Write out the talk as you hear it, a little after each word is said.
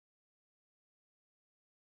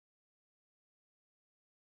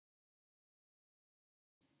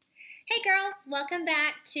Hey girls, welcome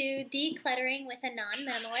back to Decluttering with a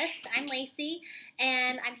Non-Minimalist. I'm Lacey,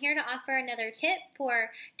 and I'm here to offer another tip for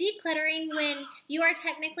decluttering when you are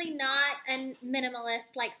technically not a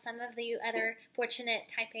minimalist like some of the other fortunate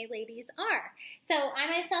type A ladies are. So I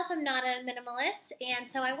myself am not a minimalist, and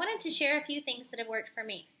so I wanted to share a few things that have worked for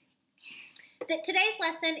me. Today's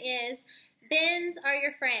lesson is bins are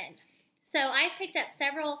your friend. So I've picked up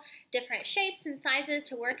several different shapes and sizes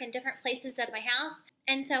to work in different places of my house.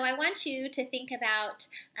 And so I want you to think about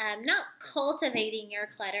not cultivating your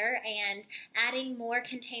clutter and adding more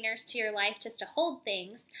containers to your life just to hold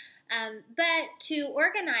things, but to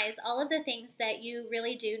organize all of the things that you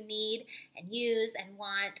really do need and use and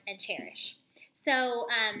want and cherish. So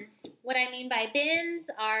what I mean by bins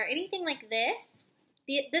are anything like this.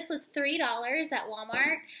 This was $3 at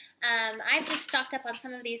Walmart. I've just stocked up on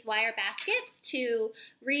some of these wire baskets to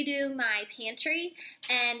redo my pantry,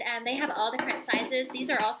 and they have all different sizes. These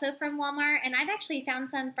are also from Walmart, and I've actually found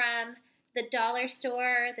some from the dollar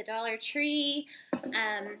store, the Dollar Tree,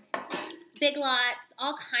 Big Lots,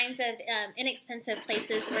 all kinds of inexpensive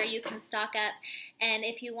places where you can stock up. And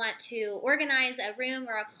if you want to organize a room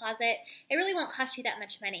or a closet, it really won't cost you that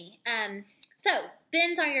much money. So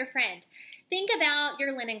bins are your friend. Think about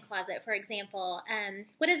your linen closet, for example.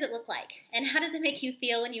 What does it look like? And how does it make you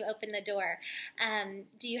feel when you open the door?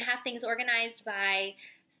 Do you have things organized by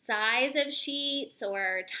size of sheets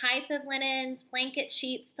or type of linens, blanket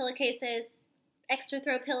sheets, pillowcases, extra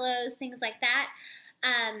throw pillows, things like that?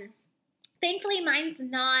 Thankfully, mine's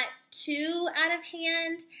not too out of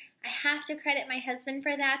hand. I have to credit my husband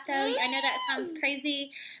for that, though. I know that sounds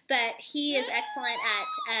crazy, but he is excellent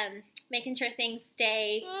at making sure things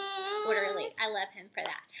stay orderly. I love him for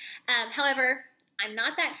that. However, I'm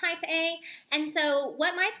not that type A, and so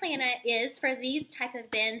what my plan is for these type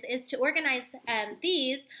of bins is to organize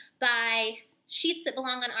these by sheets that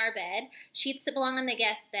belong on our bed, sheets that belong on the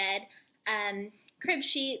guest bed, crib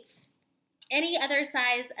sheets, any other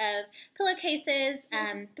size of pillowcases,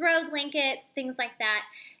 throw blankets, things like that,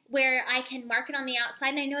 where I can mark it on the outside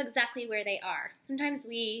and I know exactly where they are. Sometimes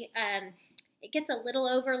it gets a little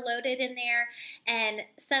overloaded in there, and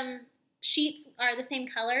some sheets are the same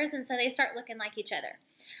colors, and so they start looking like each other.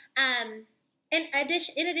 In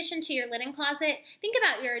addition to your linen closet, think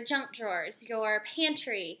about your junk drawers, your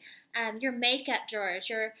pantry, your makeup drawers,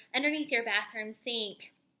 your underneath your bathroom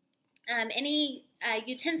sink, any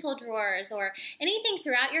utensil drawers, or anything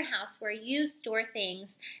throughout your house where you store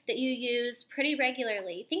things that you use pretty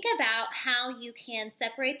regularly. Think about how you can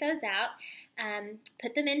separate those out,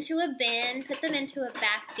 put them into a bin, put them into a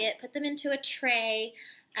basket, put them into a tray,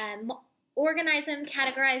 organize them,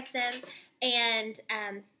 categorize them, and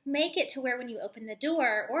make it to where when you open the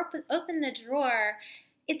door or open the drawer,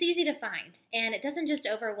 it's easy to find and it doesn't just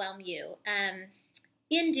overwhelm you.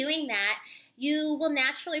 In doing that, you will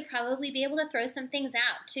naturally probably be able to throw some things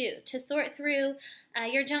out too, to sort through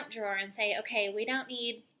your junk drawer and say, okay, we don't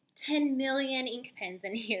need 10 million ink pens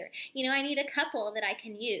in here. You know, I need a couple that I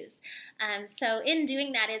can use. So in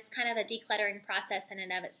doing that, it's kind of a decluttering process in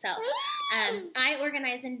and of itself. I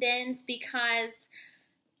organize in bins because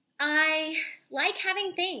I like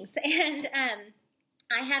having things, and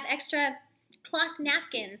I have extra cloth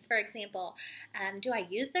napkins, for example. Do I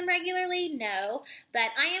use them regularly? No, but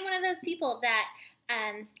I am one of those people that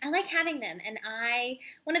I like having them, and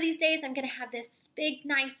one of these days I'm going to have this big,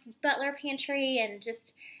 nice butler pantry, and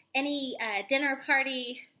just any dinner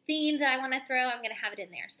party theme that I want to throw, I'm going to have it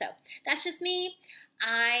in there. So that's just me.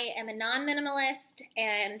 I am a non-minimalist,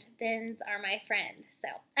 and bins are my friend. So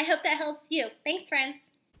I hope that helps you. Thanks, friends.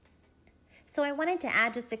 So I wanted to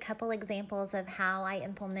add just a couple examples of how I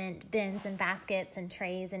implement bins and baskets and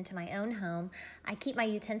trays into my own home. I keep my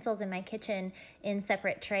utensils in my kitchen in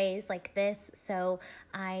separate trays like this, so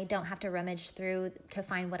I don't have to rummage through to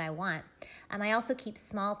find what I want. I also keep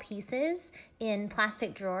small pieces in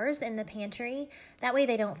plastic drawers in the pantry. That way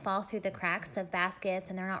they don't fall through the cracks of baskets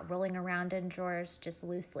and they're not rolling around in drawers just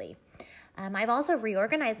loosely. I've also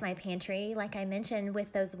reorganized my pantry, like I mentioned,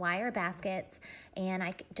 with those wire baskets, and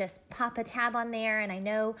I just pop a tab on there and I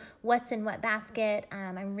know what's in what basket.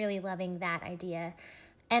 I'm really loving that idea.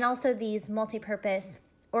 And also these multi-purpose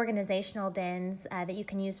organizational bins that you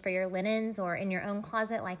can use for your linens or in your own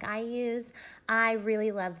closet like I use. I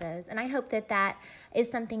really love those, and I hope that that is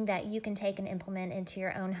something that you can take and implement into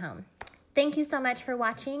your own home. Thank you so much for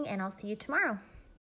watching, and I'll see you tomorrow.